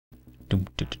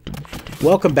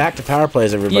Welcome back to Power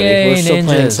Plays, everybody. Yay, We're still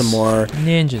playing ninjas. some more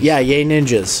Ninjas. Yeah, yay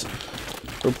ninjas.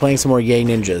 We're playing some more yay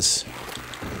ninjas.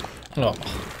 Oh.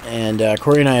 And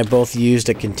Cory and I have both used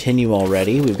a continue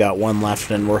already. We've got one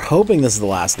left, and we're hoping this is the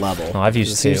last level. No, I've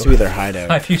used it two. seems to be their hideout.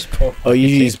 I've used both. Oh, you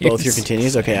used both your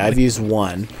continues? Okay, I've used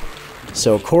one.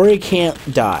 So Cory can't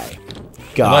die.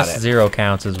 Got Unless it. zero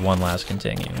counts as one last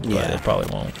continue. But Yeah. it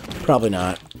probably won't. Probably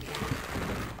not.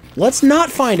 Let's not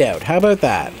find out. How about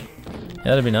that? Yeah,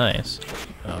 that'd be nice.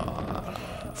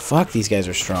 Fuck, these guys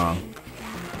are strong.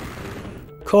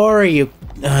 Cory, you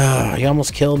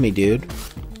almost killed me, dude.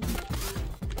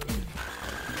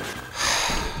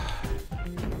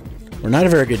 We're not a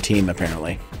very good team,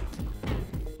 apparently.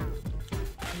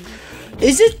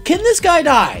 Can this guy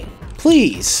die?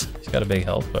 Please. He's got a big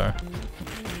health bar.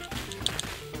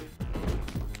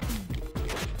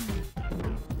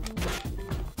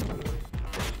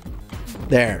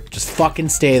 There. Just fucking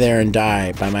stay there and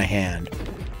die by my hand.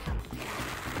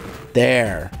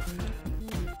 There.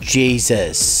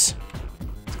 Jesus.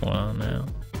 What's going on now?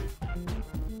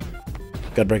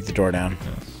 Gotta break the door down.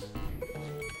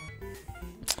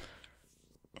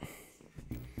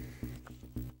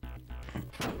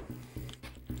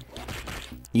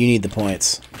 You need the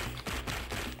points.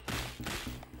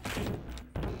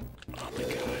 Oh my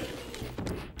god.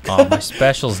 Oh, my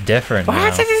special's different now.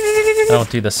 I don't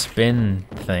do the spin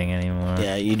thing anymore.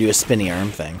 Yeah, you do a spinny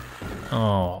arm thing.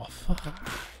 Oh, fuck.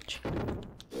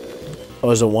 Oh,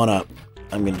 there's a 1-up.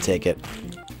 I'm gonna take it.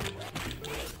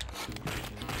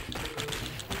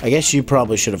 I guess you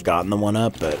probably should have gotten the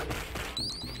 1-up, but...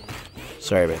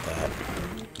 Sorry about that.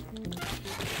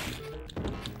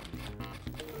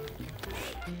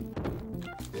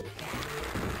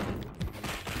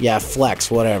 Yeah,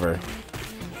 flex, whatever.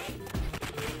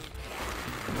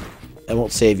 That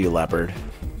won't save you, leopard.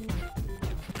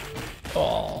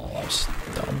 Oh, that's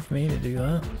dumb of me to do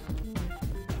that.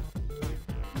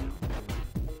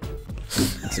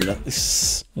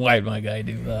 Why'd my guy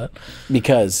do that?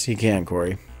 Because he can,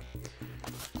 Cory.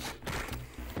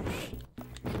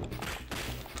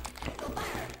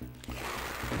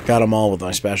 Got them all with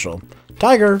my special.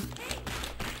 Tiger!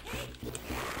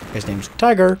 His name's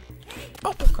Tiger.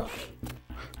 Uppercut.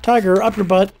 Tiger, up your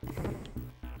butt.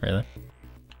 Really?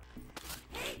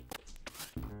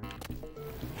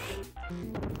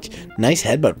 Nice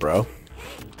headbutt, bro.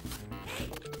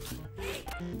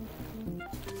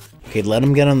 Okay, let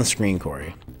him get on the screen,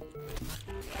 Cory.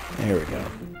 There we go.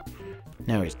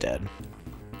 Now he's dead.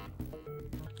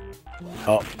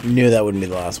 Oh, knew that wouldn't be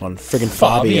the last one. Friggin'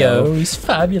 Fabio. He's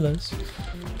fabulous.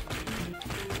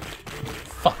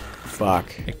 Fuck.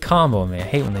 Fuck. They combo me. I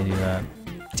hate when they do that.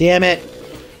 Damn it.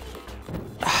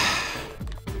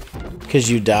 Because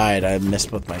you died, I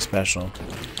missed with my special.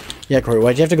 Yeah, Cory,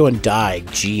 why'd you have to go and die?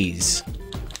 Jeez.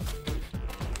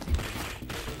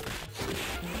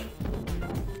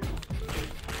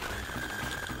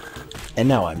 And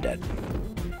now I'm dead.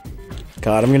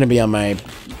 God, I'm gonna be on my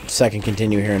second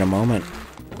continue here in a moment.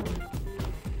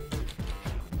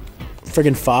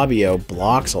 Friggin' Fabio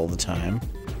blocks all the time.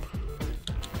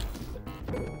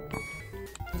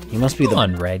 He must be Come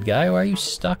on, red guy. Why are you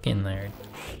stuck in there?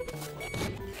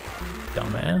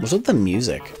 Dumbass. What's with the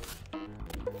music?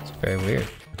 It's very weird.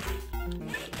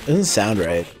 Doesn't sound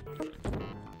right.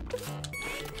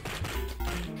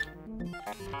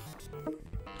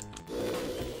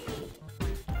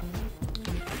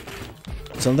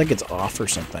 Sounds like it's off or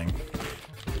something.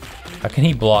 How can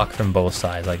he block from both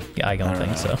sides? Like, I don't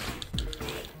think so.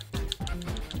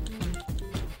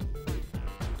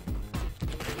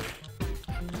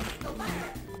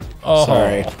 Oh.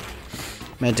 Sorry.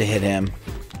 Meant to hit him.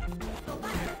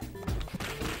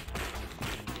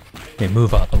 Okay,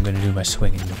 move up. I'm gonna do my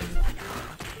swinging move.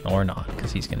 Or not,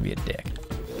 because he's gonna be a dick.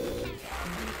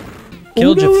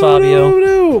 Killed you, Fabio.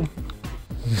 No.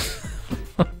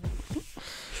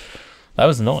 That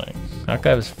was annoying. That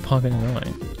guy was fucking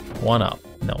annoying. 1-up.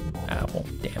 No, apple.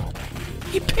 Damn it.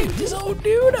 He picked his own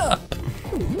dude up.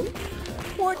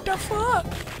 What the fuck?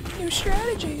 New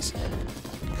strategies.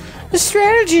 The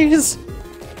strategies.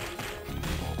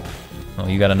 Oh,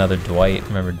 you got another Dwight.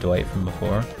 Remember Dwight from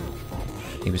before?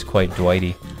 He was quite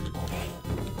Dwighty.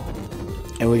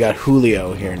 And we got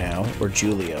Julio here now, or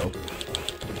Julio.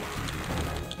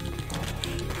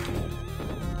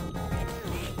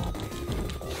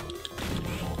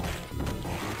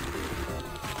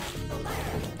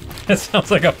 That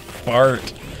sounds like a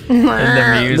fart in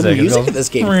the music. The music goes, of this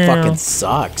game fucking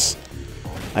sucks.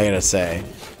 I gotta say.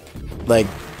 Like,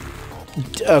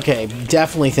 okay,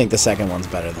 definitely think the second one's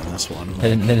better than this one.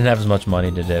 They didn't have as much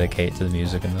money to dedicate to the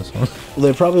music in this one.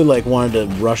 They probably, like, wanted to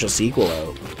rush a sequel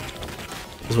out.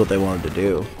 is what they wanted to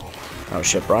do. Oh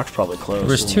shit, Brock's probably close.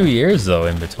 There's 2 years though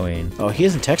in between. Oh, he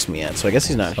hasn't texted me yet, so I guess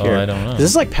he's not here. I don't know. This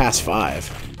is like past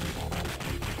 5.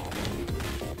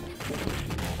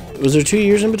 Was there 2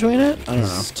 years in between it? I don't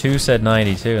know. 2 said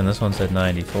 92 and this one said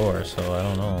 94, so I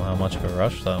don't know how much of a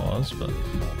rush that was, but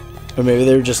Or maybe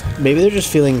they're just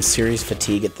feeling series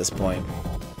fatigue at this point.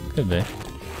 could be.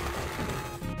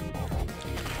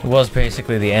 It was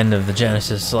basically the end of the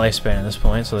Genesis lifespan at this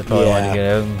point, so they probably wanted to get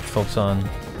out and focus on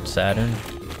Saturn.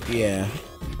 Yeah.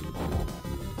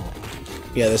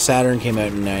 Yeah, the Saturn came out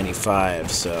in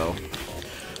 95, so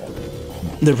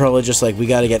they're probably just like, we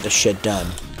gotta get this shit done.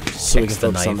 So we can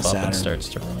focus on the Saturn. And starts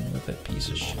to run with it, piece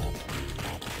of shit.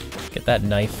 Get that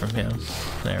knife from him.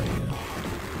 There we go.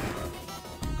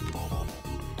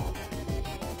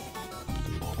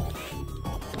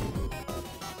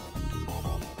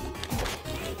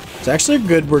 It's actually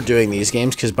good we're doing these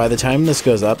games, because by the time this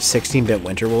goes up, 16-bit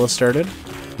Winter will have started.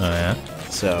 Oh yeah?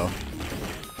 So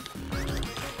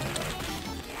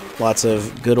lots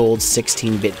of good old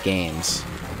 16-bit games.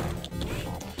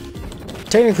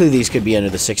 Technically, these could be under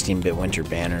the 16-bit Winter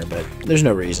banner, but there's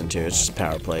no reason to. It's just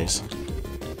power plays.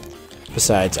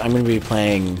 Besides, I'm going to be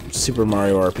playing Super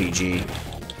Mario RPG.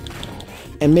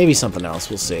 And maybe something else.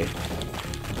 We'll see.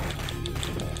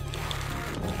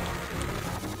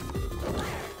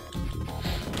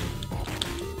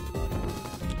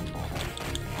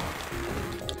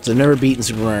 So I've never beaten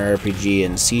Super Mario RPG,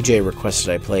 and CJ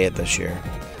requested I play it this year.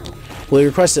 Well, he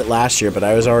requested it last year, but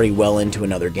I was already well into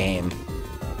another game.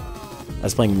 I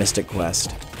was playing Mystic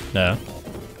Quest. No.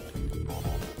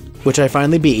 Which I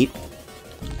finally beat.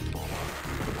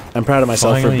 I'm proud of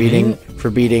myself for beating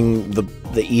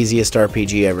the easiest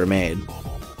RPG ever made.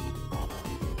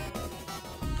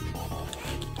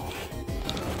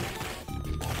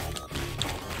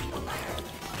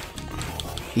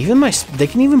 Even they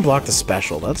can even block the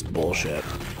special. That's bullshit.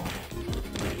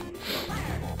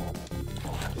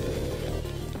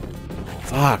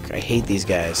 Fuck, I hate these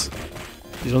guys.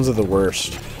 These ones are the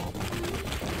worst.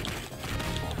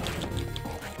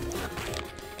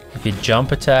 If you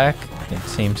jump attack, it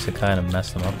seems to kind of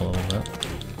mess them up a little bit.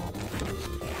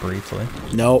 Briefly.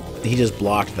 Nope, he just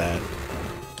blocked that.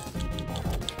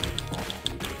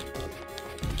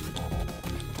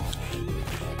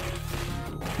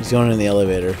 He's going in the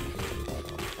elevator.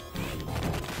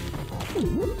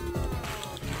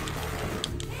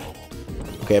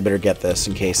 Okay, I better get this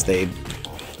in case they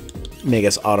make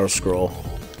us auto-scroll.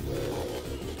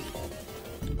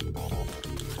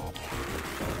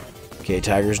 Okay,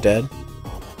 Tiger's dead.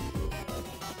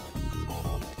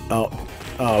 Oh,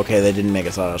 okay, they didn't make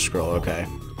us auto-scroll, okay.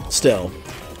 Still,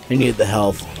 I needed the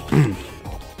health.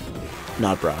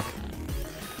 Not Brock.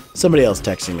 Somebody else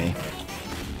texting me.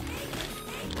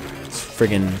 It's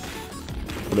friggin...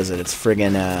 What is it? It's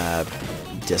friggin,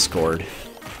 Discord.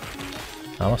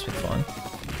 That must be fun.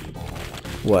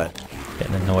 What?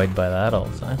 Getting annoyed by that all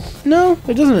the time. No,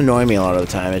 it doesn't annoy me a lot of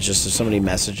the time. It's just if somebody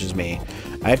messages me,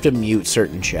 I have to mute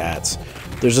certain chats.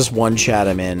 There's this one chat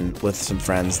I'm in with some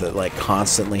friends that like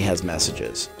constantly has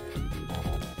messages.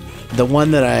 The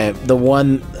ones that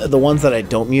I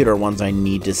don't mute are ones I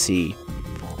need to see,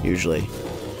 usually.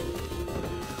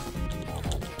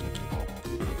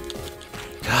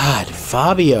 God,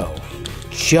 Fabio,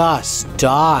 just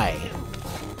die.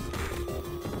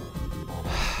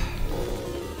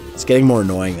 It's getting more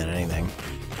annoying than anything.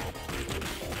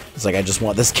 It's like I just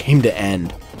want this game to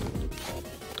end.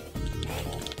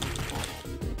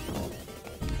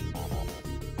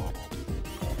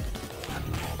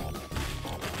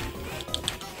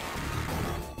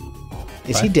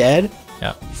 Is he dead?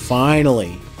 Yeah.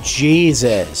 Finally.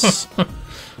 Jesus.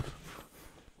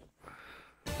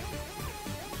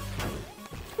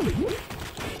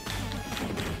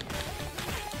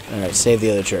 Alright, save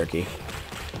the other turkey.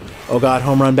 Oh god,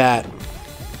 home run bat.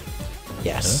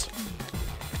 Yes.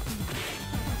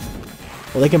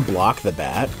 Well, they can block the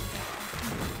bat.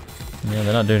 Yeah,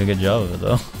 they're not doing a good job of it,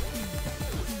 though.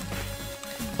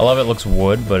 I love it looks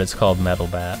wood, but it's called metal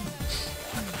bat.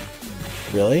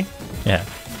 Really? Yeah.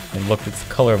 And look, it's the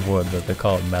color of wood, but they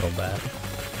call it metal bat.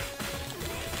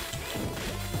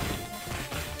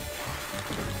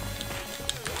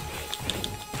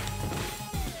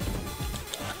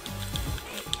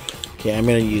 Okay, I'm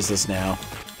gonna use this now.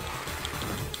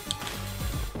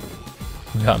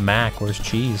 We got Mac, where's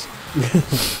cheese?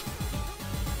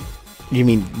 You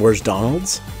mean, where's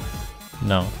Donald's?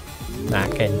 No.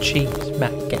 Mac and cheese,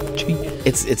 mac and cheese.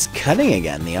 It's cutting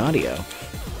again, the audio.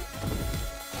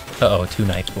 Uh-oh, 2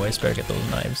 knife boys, better get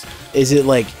those knives. Is it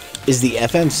like, is the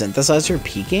FM synthesizer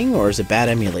peaking, or is it bad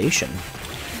emulation?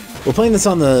 We're playing this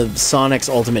on the Sonic's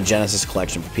Ultimate Genesis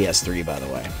Collection for PS3, by the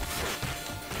way.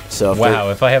 So Wow,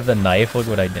 if I have the knife, look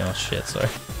what I do. Oh shit, sorry.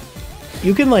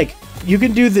 you can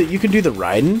do the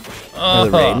Raiden or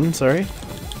the Raiden, sorry.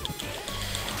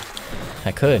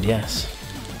 I could, yes.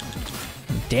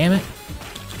 Damn it.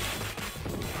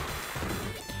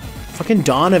 Fucking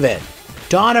Donovan.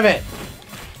 Donovan!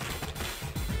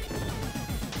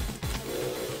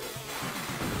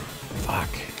 Fuck.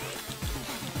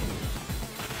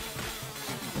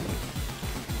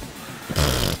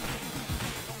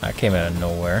 That came out of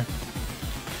nowhere.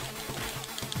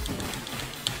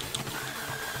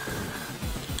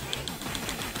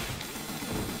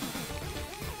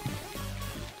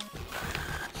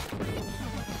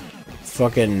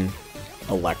 Fucking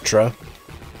Electra.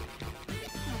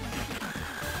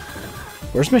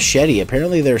 Where's Machete?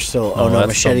 Apparently there's still... Oh, no,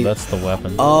 Machete... That's the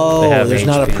weapon. Oh, there's HP.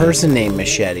 not a person named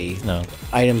Machete. No.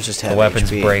 Items just have The weapons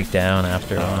HP. break down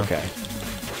after a while. Oh, okay.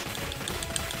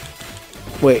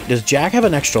 Wait, does Jack have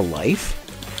an extra life?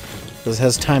 This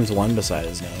has ×1 beside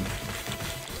his name.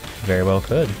 Very well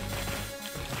could.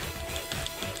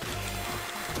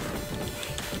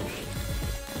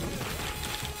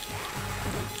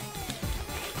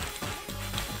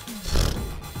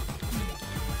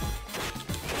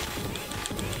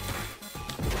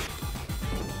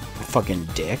 Fucking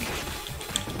dick.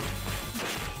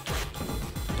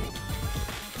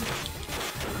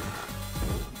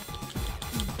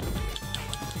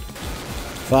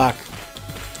 Fuck.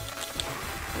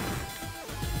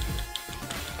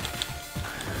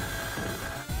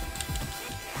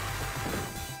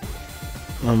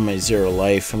 On my 0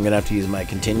 life, I'm gonna have to use my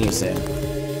continue save.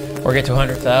 Or get to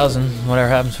 100,000, whatever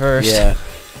happens first. Yeah.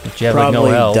 But you have Probably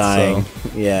like no health, dying. so...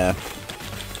 Yeah.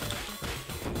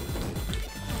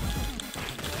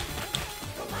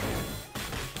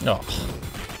 No.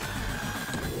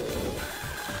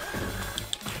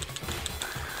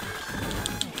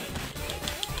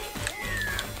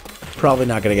 Probably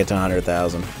not gonna get to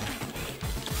 100,000.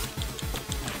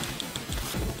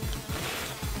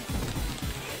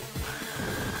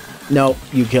 Nope,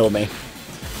 you killed me.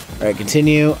 Alright,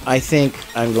 continue. I think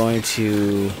I'm going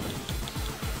to...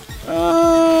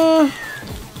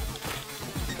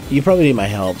 You probably need my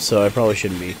help, so I probably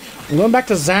shouldn't be. I'm going back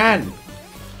to Zan!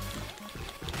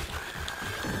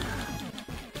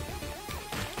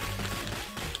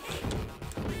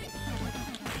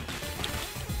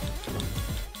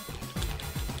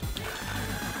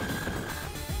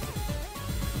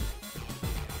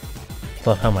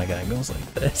 Love how my guy goes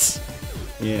like this.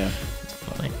 Yeah. It's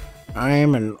funny.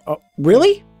 I'm an... Oh,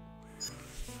 really?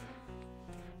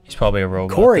 He's probably a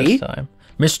robot Cory? this time.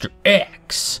 Mr.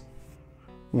 X!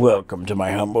 Welcome to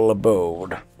my humble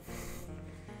abode.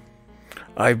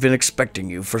 I've been expecting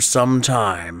you for some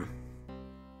time.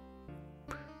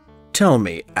 Tell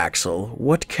me, Axel,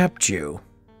 what kept you?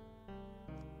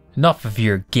 Enough of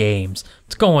your games.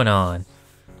 What's going on?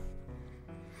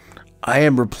 I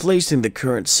am replacing the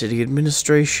current city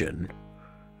administration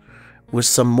with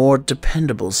some more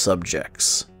dependable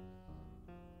subjects.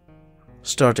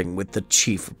 Starting with the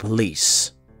chief of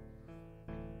police.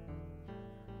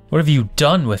 What have you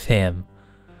done with him?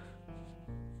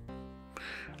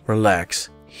 Relax,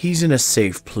 he's in a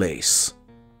safe place,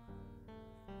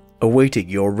 awaiting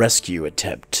your rescue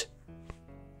attempt.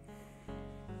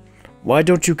 Why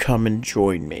don't you come and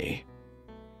join me?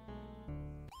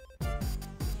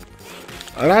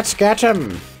 Let's get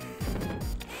him!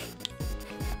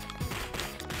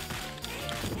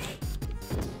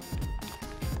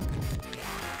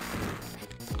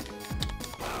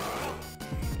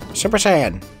 Super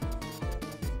Saiyan!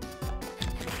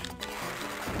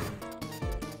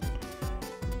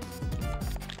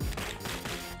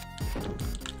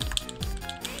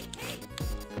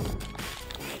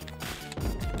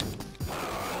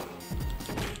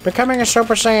 Becoming a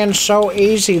Super Saiyan's so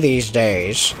easy these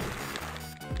days.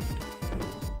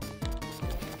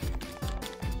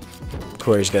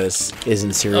 Cory's got his is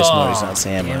in serious mode, he's not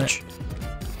saying damn much.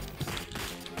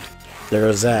 There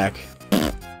goes Zach.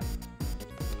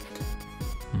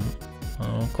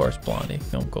 Oh, of course, Blondie.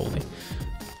 No, Goldie.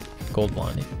 Gold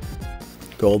Blondie.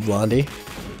 Gold Blondie.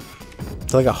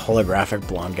 It's like a holographic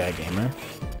blonde guy gamer.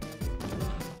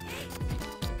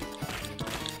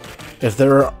 If there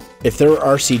were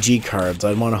RCG cards,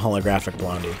 I'd want a holographic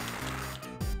Blondie.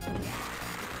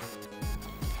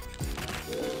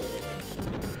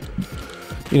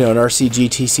 You know, an RCG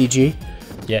TCG?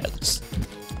 Yes.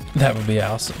 That would be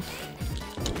awesome.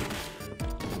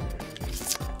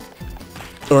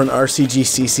 Or an RCG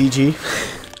CCG?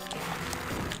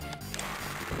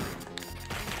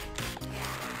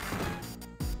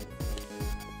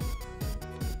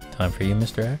 Time for you,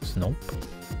 Mr. X? Nope.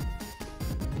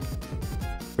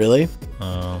 Really?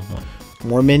 Um,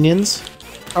 More minions?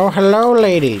 Oh, hello,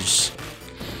 ladies.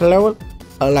 Hello,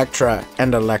 Electra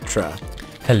and Electra.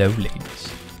 hello,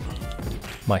 ladies.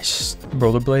 My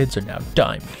rollerblades are now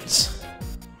diamonds.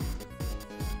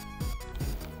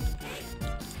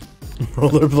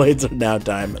 Rollerblades are now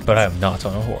diamonds. But I am not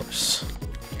on a horse.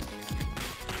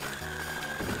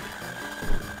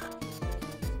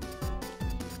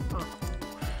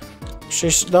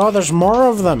 No, there's more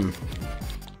of them.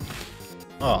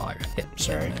 Oh, I got hit.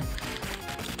 Sorry.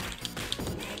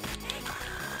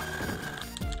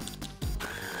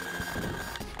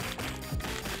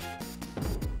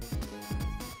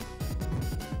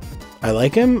 I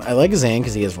like him. I like Zane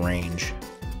because he has range.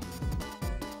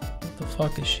 What the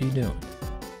fuck is she doing?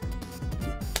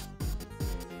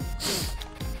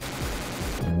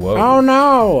 Whoa. Oh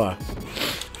no!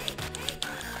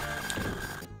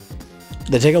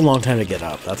 They take a long time to get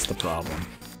up. That's the problem.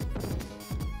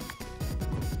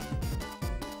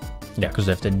 Yeah, because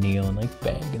they have to kneel and like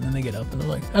beg, and then they get up and they're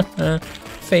like,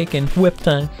 faking whip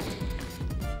time.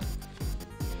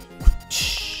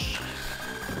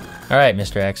 All right,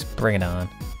 Mr. X, bring it on.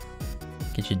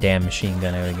 Get your damn machine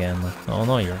gun out again. Oh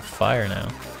no, you're on fire now.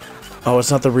 Oh, it's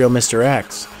not the real Mr.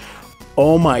 X.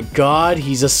 Oh my god,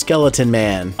 he's a skeleton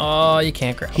man. Oh, you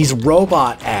can't grab him. He's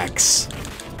Robot X.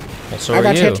 Well, so I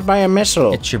got are you. hit by a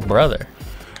missile. It's your brother.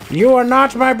 You are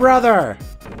not my brother.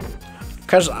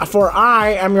 For I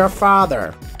am your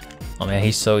father. Oh man,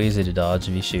 he's so easy to dodge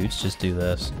if he shoots. Just do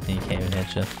this, and he can't even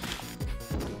hit you.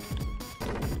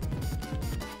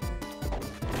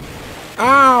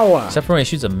 Ow! Except for when he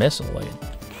shoots a missile, like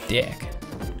a dick.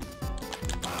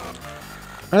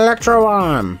 Electro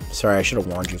arm. Sorry, I should have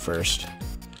warned you first.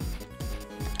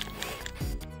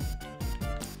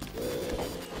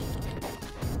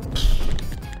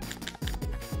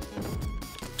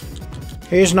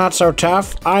 He's not so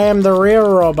tough. I am the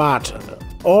real robot.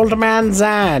 Old Man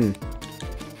Zan.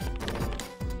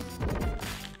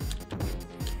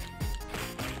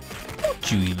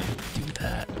 Don't you even do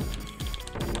that?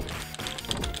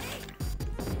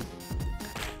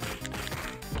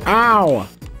 Ow!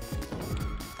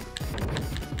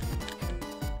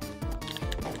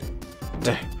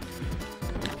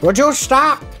 Would you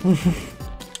stop?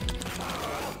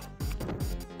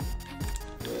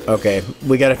 Okay,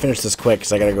 we gotta finish this quick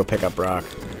because I gotta go pick up Brock.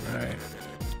 Alright.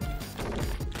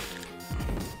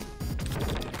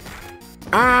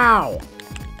 Ow!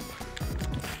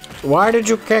 Why did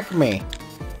you kick me?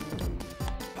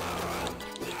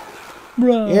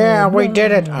 Yeah, we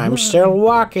did it. I'm still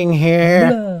walking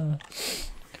here.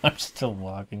 I'm still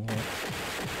walking here.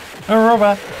 A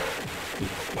robot.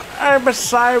 I'm a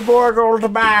cyborg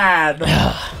old man.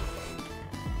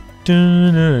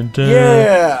 Dun, dun, dun.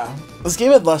 Yeah. This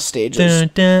game had less stages, Dun,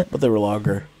 dun. but they were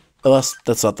longer.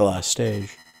 That's not the last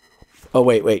stage. Oh,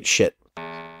 wait, shit.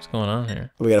 What's going on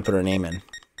here? We gotta put our name in.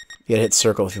 You gotta hit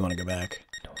circle if you want to go back.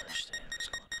 I don't understand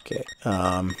what's going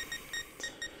on. Okay,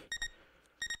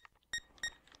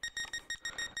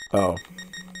 Oh.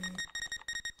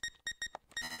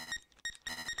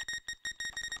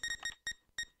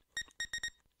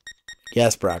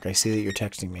 Yes, Brock, I see that you're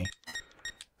texting me.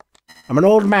 I'm an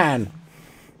old man.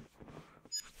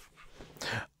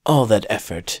 All that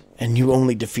effort, and you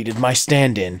only defeated my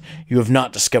stand-in. You have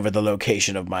not discovered the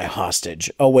location of my hostage.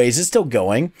 Oh, wait, is it still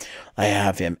going? I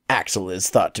have him. Axel is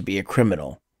thought to be a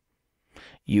criminal.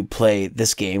 You play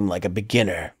this game like a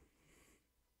beginner.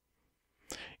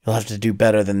 You'll have to do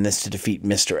better than this to defeat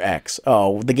Mr. X.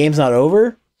 Oh, the game's not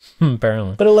over?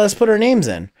 Apparently. But it lets us put our names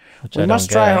in. Which We I must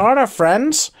don't try get. harder,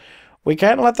 friends. We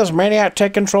can't let this maniac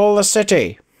take control of the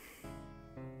city.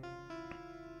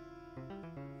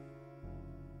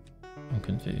 I'm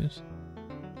confused.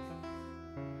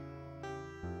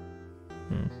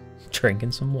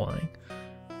 Drinking some wine.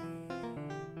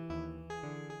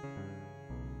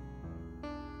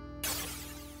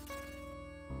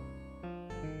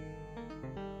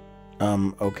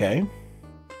 Okay.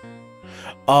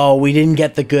 Oh, we didn't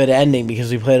get the good ending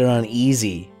because we played it on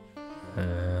easy.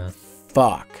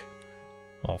 Fuck.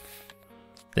 Well,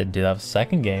 didn't do that with the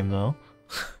second game, though.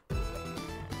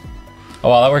 Oh,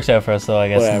 well, that works out for us, though, I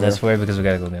guess, in this way, because we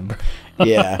gotta go get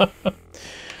Yeah.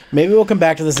 Maybe we'll come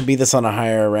back to this and beat this on a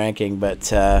higher ranking, but,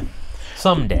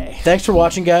 someday. thanks for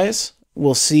watching, guys.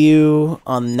 We'll see you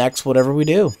on next whatever we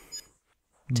do.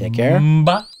 Take care.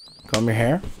 Bye. Comb your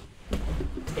hair.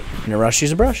 In a rush,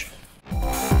 use a brush.